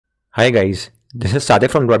Hi guys, this is Sadik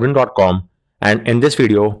from Debugging.com, and in this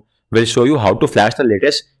video, we'll show you how to flash the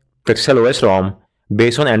latest PixelOS ROM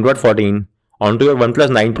based on Android 14 onto your OnePlus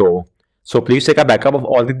 9 Pro. So please take a backup of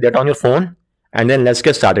all the data on your phone and then let's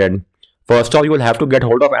get started. First off, you will have to get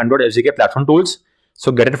hold of Android SDK platform tools.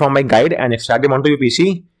 So get it from my guide and extract them onto your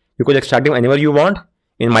PC. You could extract them anywhere you want.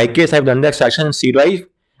 In my case, I've done the extraction in C drive,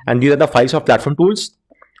 and these are the files of platform tools.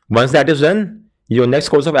 Once that is done, your next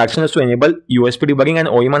course of action is to enable USB debugging and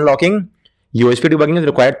OEM unlocking. USB debugging is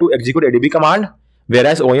required to execute ADB command,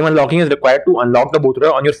 whereas OEM unlocking is required to unlock the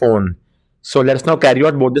bootloader on your phone. So let's now carry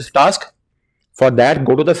out both this task. For that,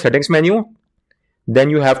 go to the settings menu. Then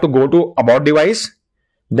you have to go to about device.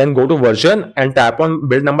 Then go to version and tap on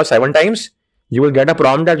build number 7 times. You will get a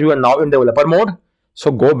prompt that you are now in developer mode.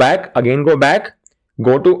 So go back,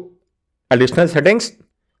 go to additional settings,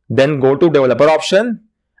 then go to developer option,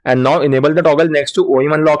 and now enable the toggle next to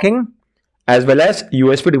OEM unlocking as well as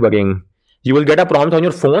USB debugging. You will get a prompt on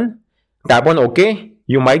your phone. Tap on OK.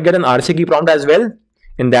 You might get an RC key prompt as well.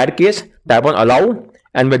 In that case, tap on allow,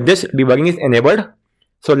 and with this, debugging is enabled.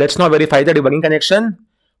 So let's now verify the debugging connection.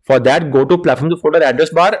 For that, go to platform to folder address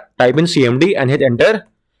bar, type in CMD and hit enter.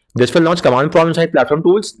 This will launch command prompt inside platform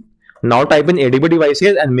tools. Now type in ADB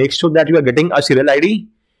devices and make sure that you are getting a serial ID.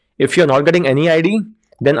 If you are not getting any ID,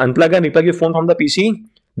 then unplug and replug your phone from the PC.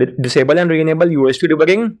 Disable and re-enable USB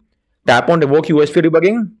debugging. Tap on revoke USB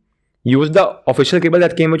debugging. Use the official cable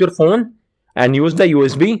that came with your phone and use the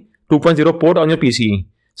USB 2.0 port on your PC.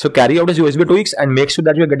 So carry out this USB tweaks and make sure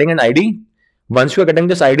that you are getting an ID. Once you are getting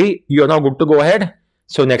this ID, you are now good to go ahead.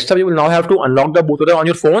 So next up, you will now have to unlock the bootloader on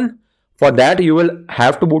your phone. For that, you will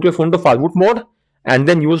have to boot your phone to Fastboot mode and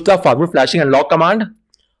then use the Fastboot flashing unlock command.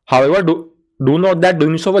 However, do note that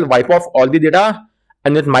doing so will wipe off all the data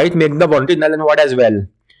and it might make the warranty null and void as well.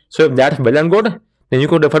 So if that's well and good, then you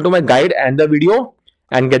could refer to my guide and the video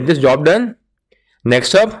and get this job done.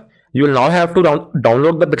 Next up, you will now have to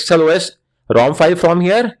download the PixelOS ROM file from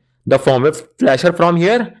here, the firmware flasher from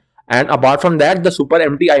here, and apart from that, the super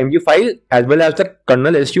empty img file as well as the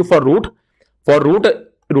kernel issue for root. For root,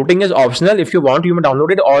 rooting is optional. If you want, you may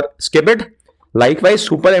download it or skip it. Likewise,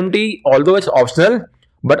 super empty, although it's optional,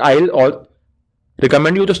 but I'll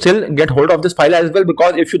recommend you to still get hold of this file as well,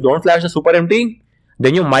 because if you don't flash the super empty,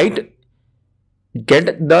 then you might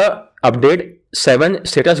get the update 7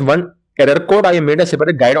 status 1 error code. I made a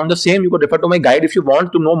separate guide on the same. You could refer to my guide if you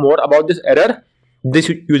want to know more about this error. This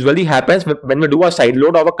usually happens when we do a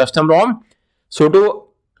sideload of a custom ROM. So to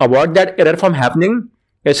avoid that error from happening,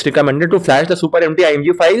 it's recommended to flash the super empty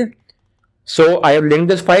img file. So I have linked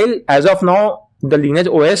this file. As of now, the Lineage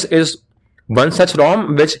OS is one such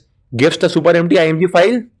ROM which gives the super empty img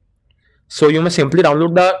file. So you may simply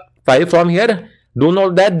download the file from here. Do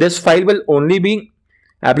note that this file will only be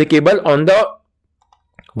applicable on the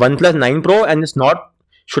OnePlus 9 Pro and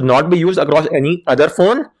should not be used across any other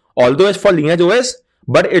phone, although it's for Lineage OS,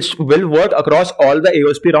 but it will work across all the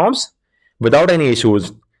AOSP ROMs without any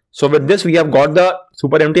issues. So with this, we have got the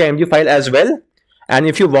super empty img file as well. And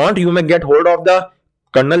if you want, you may get hold of the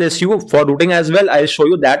kernel issue for rooting as well. I'll show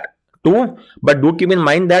you that too. But do keep in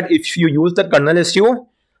mind that if you use the kernel issue,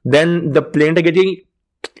 then the plain integrity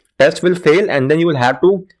test will fail and then you will have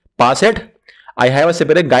to pass it. I have a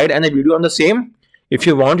separate guide and a video on the same. If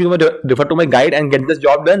you want, you may refer to my guide and get this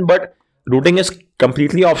job done, but rooting is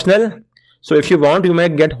completely optional. So if you want, you may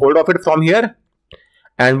get hold of it from here.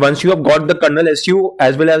 And once you have got the kernel issue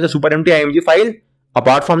as well as the super empty img file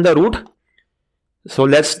apart from the root, so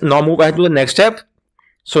let's now move ahead to the next step.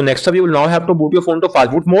 So next up, you will now have to boot your phone to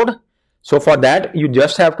Fastboot mode. So for that, you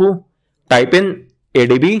just have to type in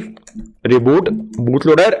ADB, reboot,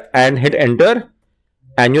 bootloader and hit enter.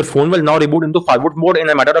 And your phone will now reboot into Fastboot mode in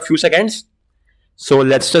a matter of few seconds. So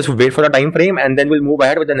let's just wait for a time frame and then we'll move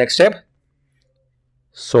ahead with the next step.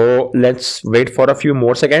 So let's wait for a few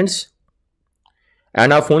more seconds.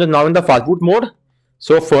 And our phone is now in the Fastboot mode.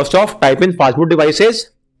 So first off, type in Fastboot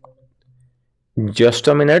devices. Just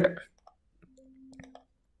a minute.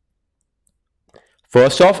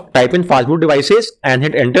 First off, type in Fastboot devices and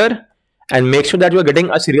hit enter. And make sure that you are getting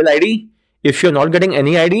a serial ID. If you're not getting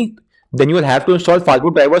any ID, then you will have to install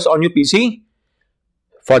Fastboot drivers on your PC.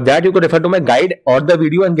 For that, you could refer to my guide or the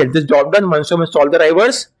video and get this job done. Once you install the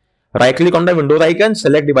drivers, right click on the Windows icon,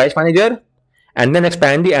 select Device Manager, and then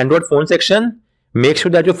expand the Android phone section. Make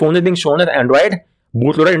sure that your phone is being shown as Android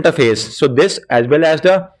bootloader interface. So this as well as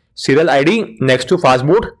the serial ID next to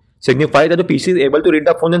Fastboot signifies that the PC is able to read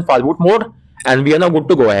the phone in Fastboot mode, and we are now good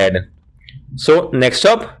to go ahead. So next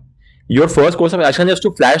up, your first course of action is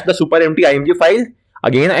to flash the super empty img file.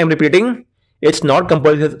 Again, I am repeating, it's not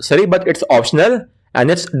compulsory, but it's optional,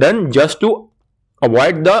 and it's done just to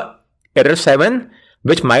avoid the error 7,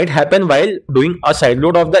 which might happen while doing a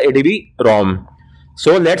sideload of the ADB ROM.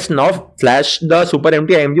 So let's now flash the super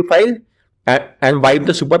empty IMG file and wipe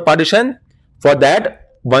the super partition. For that,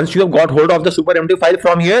 once you have got hold of the super empty file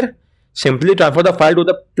from here, simply transfer the file to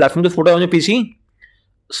the platform tools folder on your PC.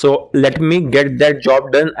 So let me get that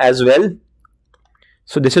job done as well.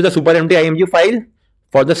 So this is the super empty IMG file.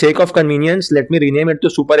 For the sake of convenience, let me rename it to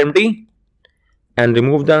super empty and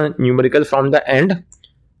remove the numerical from the end.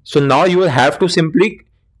 So now you will have to simply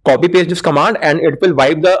copy paste this command and it will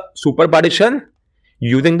wipe the super partition.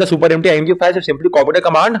 Using the super empty IMG file, so simply copy the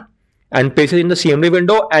command and paste it in the CMD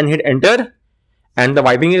window and hit enter, and the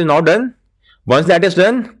wiping is now done. Once that is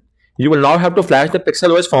done, you will now have to flash the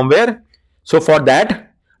PixelOS firmware. So for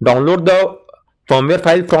that, download the firmware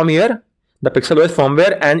file from here, the PixelOS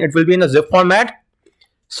firmware, and it will be in a zip format.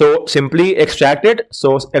 So simply extract it.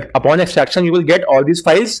 So upon extraction, you will get all these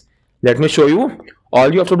files. Let me show you.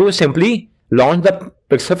 All you have to do is simply launch the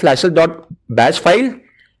pixelflasher.batch file,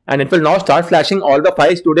 and it will now start flashing all the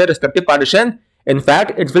files to their respective partition. In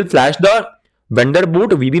fact, it will flash the vendor boot,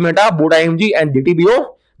 VB-Meta, boot IMG, and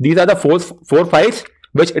DTBO. These are the four files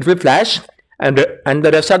which it will flash, and the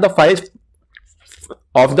rest are the files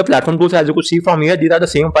of the platform tools. As you could see from here, these are the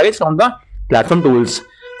same files from the platform tools.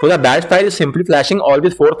 So the batch file is simply flashing all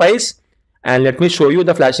these 4 files, and let me show you.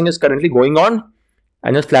 The flashing is currently going on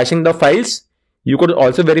and it's flashing the files. You could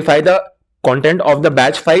also verify the content of the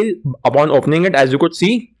batch file upon opening it. As you could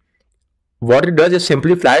see, what it does is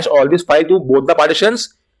simply flash all these files to both the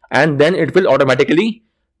partitions, and then it will automatically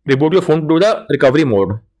reboot your phone to the recovery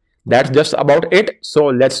mode. That's just about it. So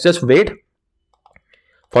let's just wait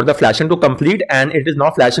for the flashing to complete, and it is now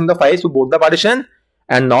flashing the files to both the partition,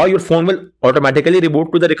 and now your phone will automatically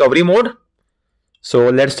reboot to the recovery mode. So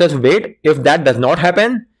let's just wait. If that does not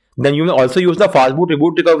happen, then you may also use the Fastboot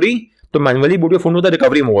reboot recovery to manually boot your phone to the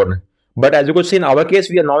recovery mode. But as you could see, in our case,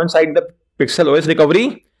 we are now inside the PixelOS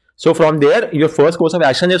recovery. So from there, your first course of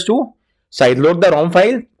action is to sideload the ROM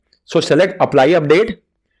file. So select apply update,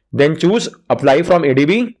 then choose apply from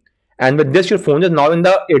ADB, and with this your phone is now in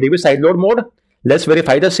the ADB sideload mode. Let's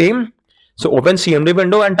verify the same. So open CMD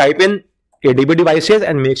window and type in ADB devices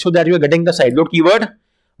and make sure that you are getting the sideload keyword.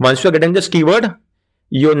 Once you are getting this keyword,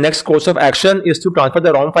 your next course of action is to transfer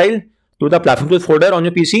the ROM file to the platform tools folder on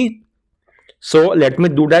your PC. So let me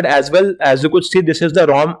do that as well. As you could see, this is the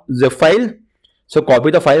ROM zip file. So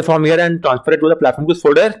copy the file from here and transfer it to the platform tools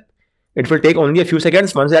folder. It will take only a few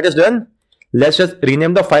seconds. Once that is done, let's just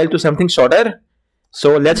rename the file to something shorter.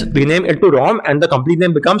 So let's rename it to ROM, and the complete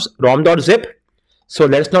name becomes rom.zip. So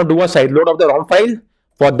let's now do a sideload of the ROM file.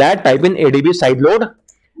 For that, type in ADB sideload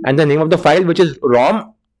and the name of the file, which is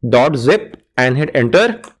rom.zip, and hit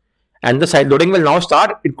enter. And the sideloading will now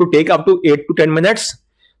start. It could take up to 8 to 10 minutes.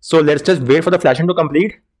 So let's just wait for the flashing to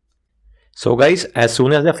complete. So guys, as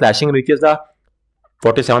soon as the flashing reaches the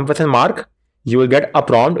 47% mark, you will get a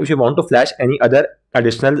prompt if you want to flash any other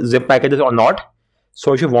additional zip packages or not.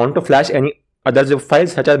 So if you want to flash any other zip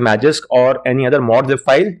files such as Magisk or any other mod zip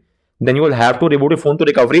file, then you will have to reboot your phone to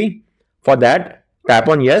recovery. For that, tap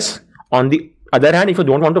on yes. On the other hand, if you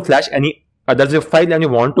don't want to flash any other zip file and you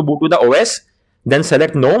want to boot to the OS, then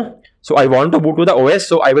select no. So I want to boot to the OS,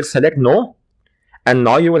 so I will select no. And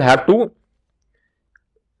now you will have to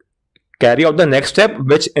carry out the next step,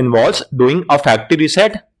 which involves doing a factory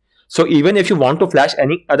reset. So even if you want to flash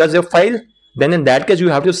any other zip file, then in that case you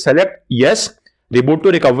have to select yes, reboot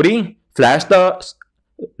to recovery, flash the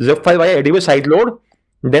zip file via ADB sideload.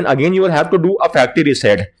 Then again you will have to do a factory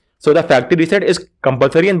reset. So the factory reset is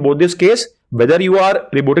compulsory in both this case. Whether you are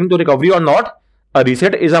rebooting to recovery or not, a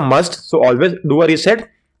reset is a must. So always do a reset.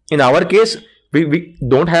 In our case, we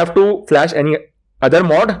don't have to flash any other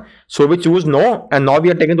mod, so we choose no, and now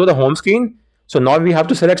we are taken to the home screen. So now we have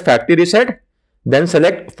to select factory reset, then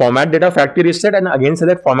select format data factory reset, and again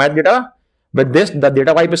select format data. With this, the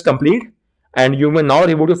data wipe is complete, and you may now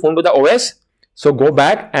reboot your phone to the OS. So go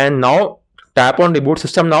back and now tap on reboot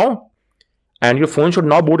system now, and your phone should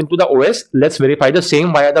now boot into the OS. Let's verify the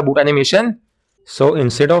same via the boot animation. So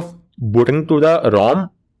instead of booting to the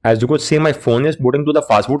ROM, as you could see, my phone is booting to the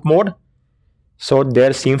Fastboot mode. So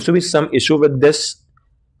there seems to be some issue with this,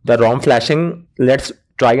 the ROM flashing. Let's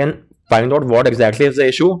try and find out what exactly is the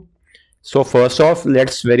issue. So first off,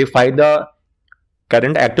 let's verify the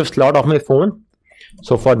current active slot of my phone.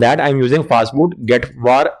 So for that, I'm using Fastboot get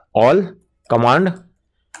var all command,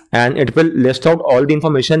 and it will list out all the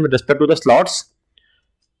information with respect to the slots.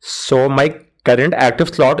 So my current active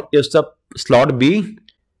slot is the slot B.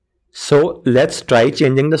 So let's try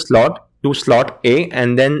changing the slot to slot A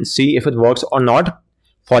and then see if it works or not.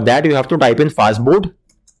 For that, you have to type in Fastboot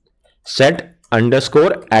set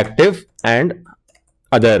underscore active and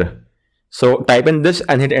other. So type in this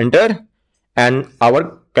and hit enter, and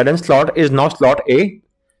our current slot is now slot A.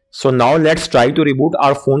 So now let's try to reboot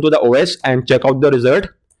our phone to the OS and check out the result.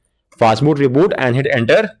 Fastboot reboot and hit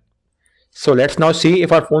enter. So let's now see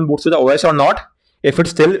if our phone boots to the OS or not. If it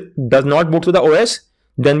still does not boot to the OS,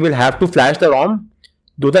 then we'll have to flash the ROM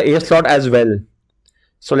to the A slot as well.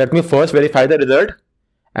 So let me first verify the result,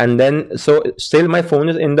 and then so still my phone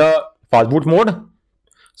is in the fastboot mode.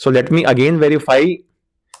 So let me again verify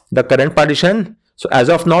the current partition. So as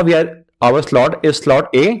of now our slot is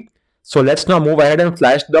slot A. So let's now move ahead and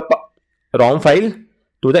flash the ROM file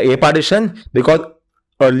to the A partition, because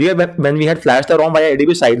earlier when we had flashed the ROM via ADB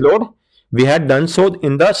sideload, we had done so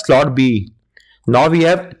in the slot B. Now we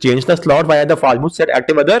have changed the slot via the fastboot set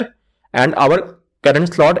active other, and our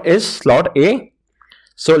current slot is slot A.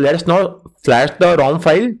 So let's now flash the ROM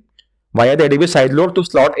file via the ADB sideload to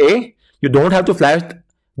slot A. You don't have to flash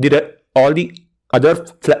all the other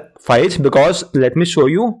files, because let me show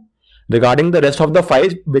you regarding the rest of the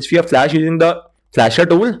files which we have flashed using the flasher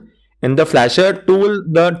tool. In the flasher tool,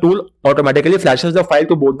 the tool automatically flashes the file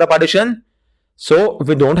to both the partition. So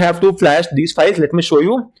we don't have to flash these files. Let me show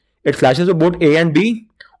you. It flashes to both A and B.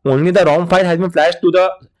 Only the ROM file has been flashed to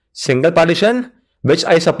the single partition, which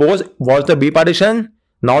I suppose was the B partition.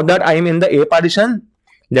 Now that I am in the A partition,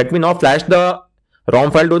 let me now flash the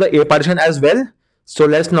ROM file to the A partition as well. So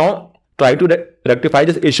let's now try to rectify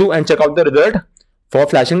this issue and check out the result. For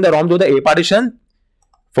flashing the ROM to the A partition,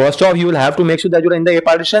 first off, you will have to make sure that you're in the A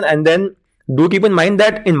partition, and then do keep in mind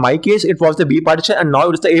that in my case it was the B partition and now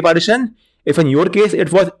it's the A partition. If in your case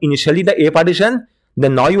it was initially the A partition,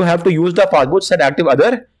 then now you have to use the fastboot set active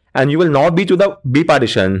other, and you will now be to the B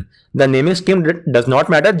partition. The naming scheme does not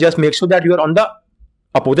matter. Just make sure that you are on the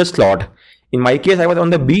opposite slot. In my case, I was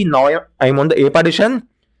on the B. Now I am on the A partition.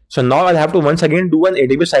 So now I'll have to once again do an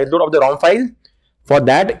ADB sideload of the ROM file. For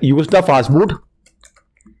that, use the fastboot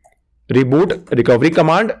reboot recovery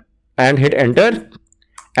command and hit enter,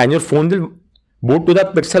 and your phone will boot to the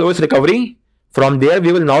PixelOS recovery. From there,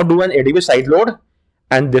 we will now do an ADB sideload,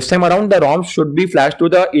 and this time around the ROM should be flashed to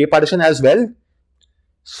the A partition as well.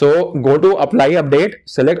 So go to apply update,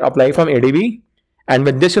 select apply from ADB, and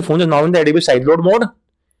with this your phone is now in the ADB sideload mode.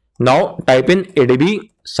 Now type in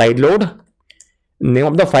ADB sideload, name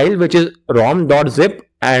of the file which is rom.zip,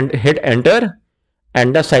 and hit enter,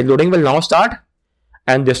 and the sideloading will now start.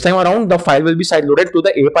 And this time around the file will be sideloaded to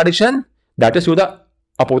the A partition, that is to the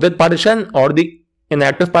opposite partition or the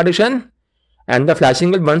inactive partition, and the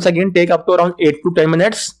flashing will once again take up to around 8 to 10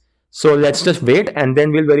 minutes. So let's just wait and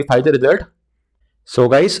then we'll verify the result. So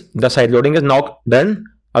guys, the sideloading is now done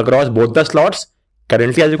across both the slots.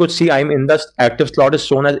 Currently, as you could see, I am in the active slot is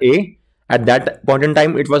shown as A. At that point in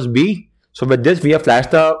time it was B. So with this we have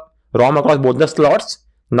flashed the ROM across both the slots.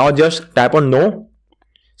 Now just tap on no,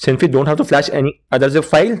 since we don't have to flash any other zip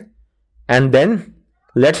file, and then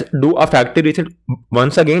let's do a factory reset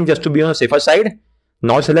once again just to be on the safer side.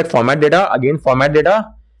 Now select format data, again format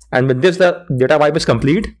data, and with this the data wipe is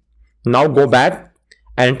complete. Now go back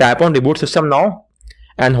and tap on reboot system now,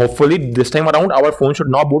 and hopefully this time around our phone should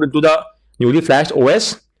now boot into the newly flashed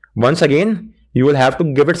OS. Once again, you will have to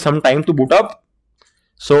give it some time to boot up.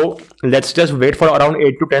 So let's just wait for around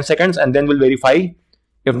 8 to 10 seconds and then we'll verify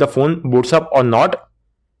if the phone boots up or not.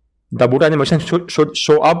 The boot animation should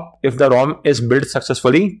show up if the ROM is built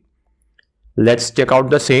successfully. Let's check out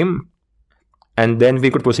the same, and then we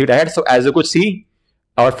could proceed ahead. So as you could see,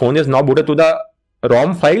 our phone is now booted to the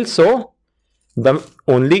ROM file. So the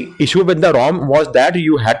only issue with the ROM was that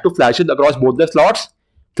you had to flash it across both the slots.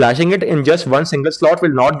 Flashing it in just one single slot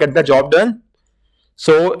will not get the job done.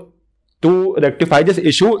 So to rectify this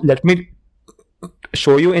issue, let me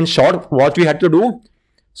show you in short what we had to do.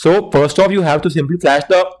 So first off, you have to simply flash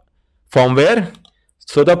the firmware.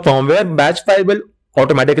 So the firmware batch file will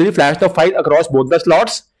automatically flash the file across both the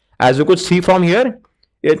slots. As you could see from here,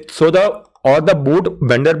 all the boot,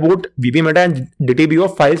 vendor boot, VB meta and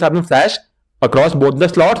DTBO files have been flashed across both the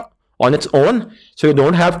slots on its own. So you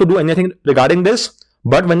don't have to do anything regarding this.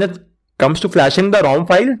 But when it comes to flashing the ROM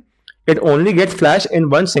file, it only gets flashed in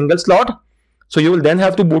one single slot. So you will then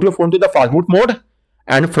have to boot your phone to the fastboot mode.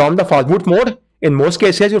 And from the fastboot mode, in most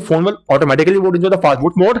cases, your phone will automatically boot into the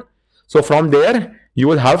fastboot mode. So from there, you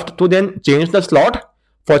will have to then change the slot.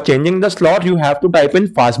 For changing the slot, you have to type in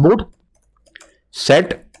fastboot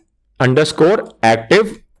set underscore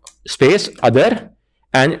active space other,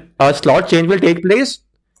 and a slot change will take place.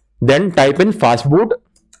 Then type in fastboot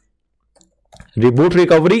reboot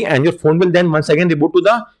recovery, and your phone will then once again reboot to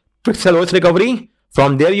the PixelOS recovery.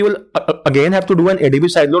 From there, you will again have to do an ADB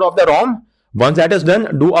sideload of the ROM. Once that is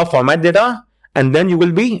done, do a format data, and then you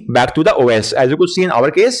will be back to the OS. As you could see in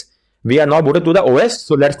our case, we are now booted to the OS.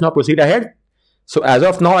 So let's now proceed ahead. So as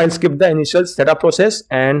of now, I'll skip the initial setup process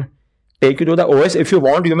and take you to the OS. If you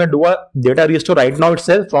want, you may do a data restore right now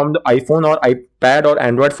itself from the iPhone or iPad or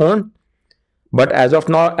Android phone. But as of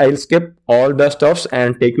now, I'll skip all the stuffs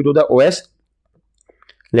and take you to the OS.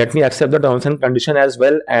 Let me accept the terms and condition as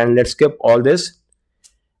well, and let's skip all this.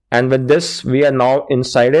 And with this, we are now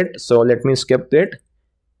inside it. So let me skip it.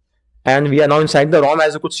 And we are now inside the ROM,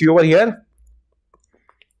 as you could see over here.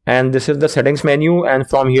 And this is the settings menu, and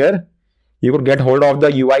from here you could get hold of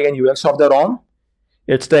the UI and UX of the ROM.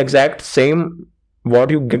 It's the exact same what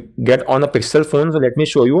you get on a Pixel phone. So let me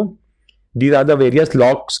show you. These are the various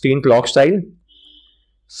lock screen clock style.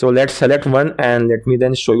 So let's select one and let me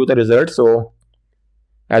then show you the result. So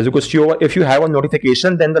as you could see over, if you have a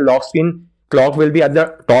notification, then the lock screen clock will be at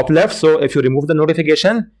the top left. So if you remove the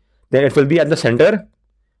notification, then it will be at the center.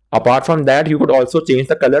 Apart from that, you could also change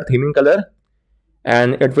the color, theming color,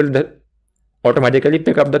 and it will automatically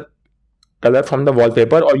pick up the color from the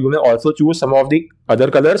wallpaper, or you may also choose some of the other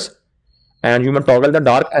colors, and you may toggle the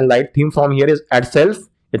dark and light theme from here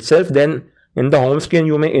itself. Then in the home screen,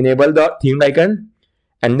 you may enable the themed icon,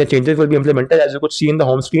 and the changes will be implemented. As you could see in the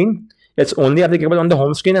home screen, it's only applicable on the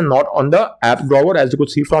home screen and not on the app drawer, as you could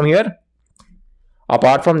see from here.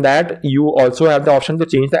 Apart from that, you also have the option to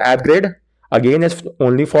change the app grade. Again, it's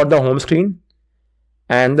only for the home screen,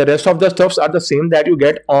 and the rest of the stuffs are the same that you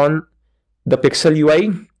get on the Pixel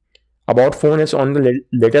UI. About phone is on the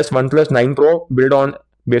latest OnePlus 9 Pro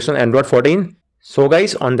based on Android 14. So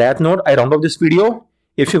guys, on that note, I round off this video.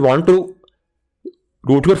 If you want to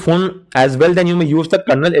root your phone as well, then you may use the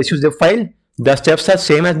kernel SU zip file. The steps are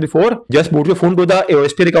same as before. Just boot your phone to the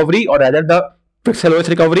AOSP recovery, or rather the PixelOS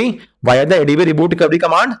recovery, via the ADB reboot recovery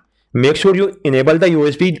command. Make sure you enable the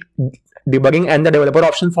USB debugging and the developer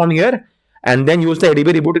option from here, and then use the ADB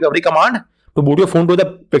reboot recovery command to boot your phone to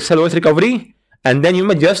the PixelOS recovery. And then you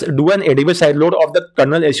may just do an ADB sideload of the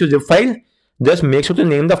kernel SU zip file. Just make sure to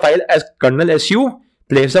name the file as kernel SU.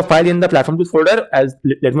 Place the file in the platform tools folder, as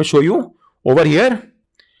let me show you over here.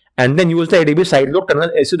 And then use the ADB sideload kernel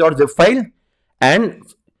SU.zip file. And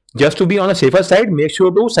just to be on a safer side, make sure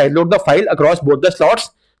to sideload the file across both the slots,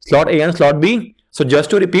 slot A and slot B. So just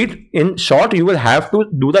to repeat, in short, you will have to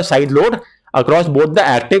do the sideload across both the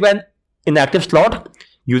active and inactive slot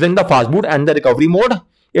using the Fastboot and the recovery mode.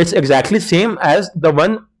 It's exactly same as the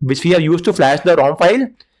one which we have used to flash the ROM file.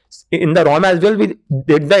 In the ROM as well, we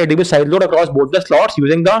did the ADB sideload across both the slots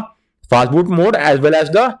using the Fastboot mode as well as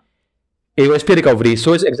the AOSP recovery.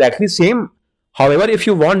 So it's exactly same. However, if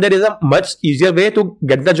you want, there is a much easier way to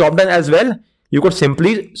get the job done as well. You could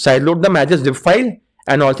simply sideload the matches zip file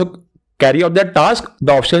and also carry out that task.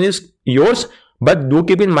 The option is yours, but do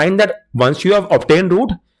keep in mind that once you have obtained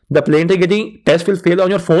root, the plain integrity test will fail on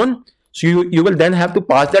your phone. So you will then have to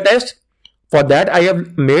pass the test. For that, I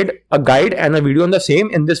have made a guide and a video on the same.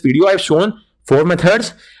 In this video, I have shown 4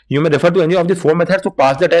 methods. You may refer to any of the 4 methods to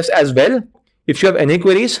pass the test as well. If you have any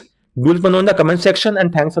queries, do let me know in the comment section,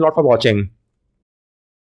 and thanks a lot for watching.